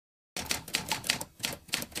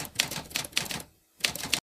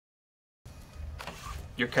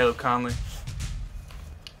You're Caleb Conley.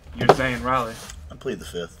 You're Zane Riley. I plead the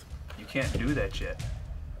fifth. You can't do that yet.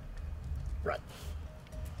 Right.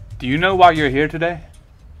 Do you know why you're here today?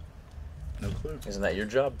 No clue. Isn't that your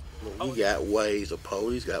job? We got ways. The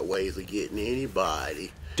police got ways of getting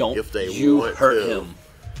anybody. Don't if they you want hurt to. him.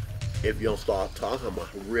 If you don't start talking, I'm gonna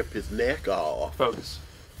rip his neck off. Focus.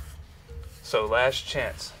 So last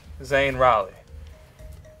chance. Zane Riley.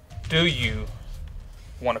 Do you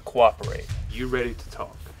want to cooperate? You ready to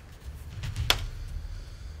talk?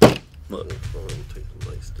 Look.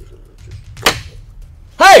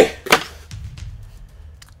 Hey!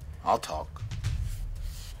 I'll talk.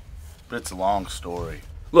 But it's a long story.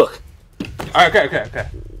 Look. All right, okay.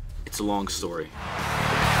 It's a long story.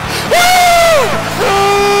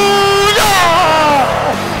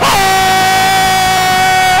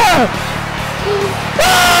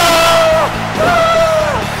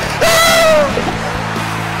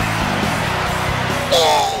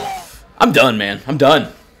 I'm done, man. I'm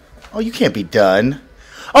done. Oh, you can't be done.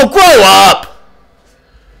 Oh, grow up!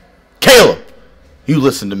 Caleb, you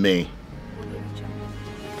listen to me.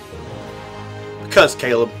 Because,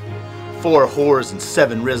 Caleb, 4 whores and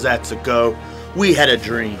 7 Rizaks ago, we had a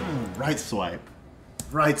dream. Right swipe.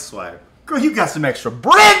 Right swipe. Girl, you got some extra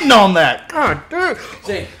breading on that. God, dude.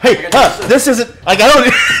 Zane, Hey, this isn't, like, I don't,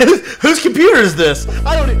 whose computer is this?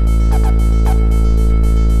 I don't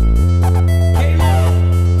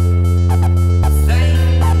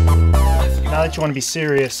Now that you want to be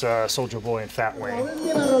serious, Soldier Boy and Fat Wayne.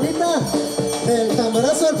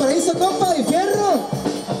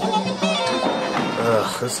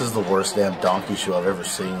 Ugh, this is the worst damn donkey show I've ever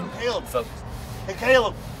seen. Caleb, focus. Hey,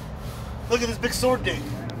 Caleb, look at this big sword dick.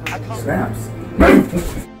 Snaps.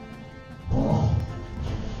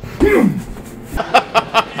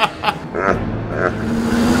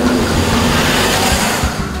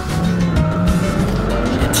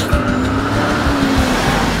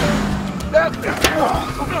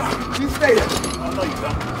 You stay there. I'll know you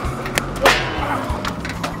don't.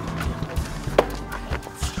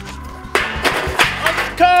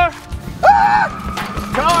 Car!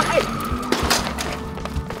 Car, hey!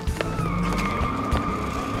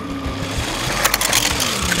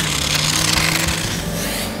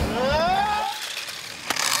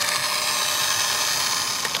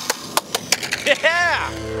 Yeah!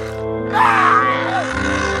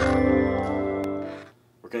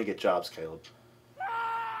 We're gonna get jobs, Caleb.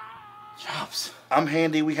 Jobs. I'm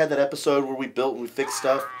handy. We had that episode where we built and we fixed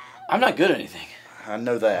stuff. I'm not good at anything. I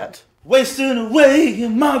know that. Wasting away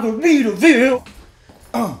in Margaritaville.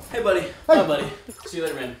 Hey, buddy. Bye, buddy. See you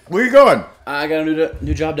later, man. Where you going? I got a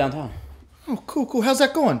new job downtown. Oh, cool. How's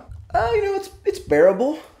that going? You know, it's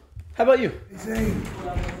bearable. How about you? Zane,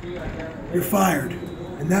 you're fired.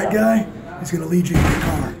 And that guy is going to lead you in your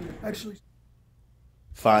car. Actually...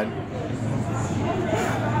 Fine.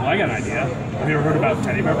 Well, I got an idea. Have you ever heard about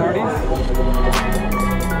teddy bear parties?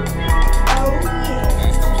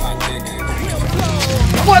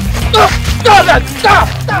 What? Stop!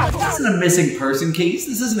 This isn't a missing person case.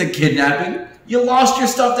 This isn't a kidnapping. You lost your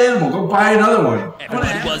stuffed animal. Go buy another one.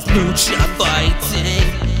 Everyone was lucha fighting.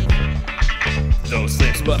 Those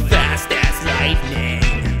slips were fast as lightning.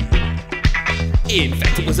 In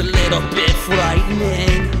fact, it was a little bit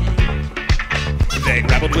frightening. They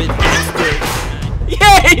grappled with experts.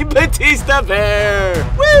 Yay, Batista Bear!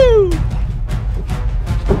 Woo!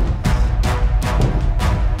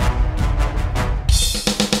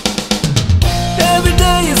 Every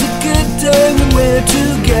day is a good day when we're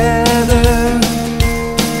together.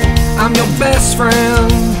 I'm your best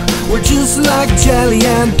friend. We're just like jelly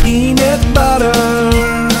and peanut butter.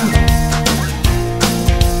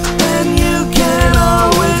 And you can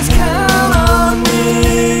always count on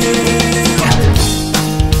me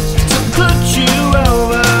to put you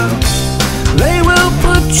over. They will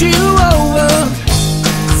put you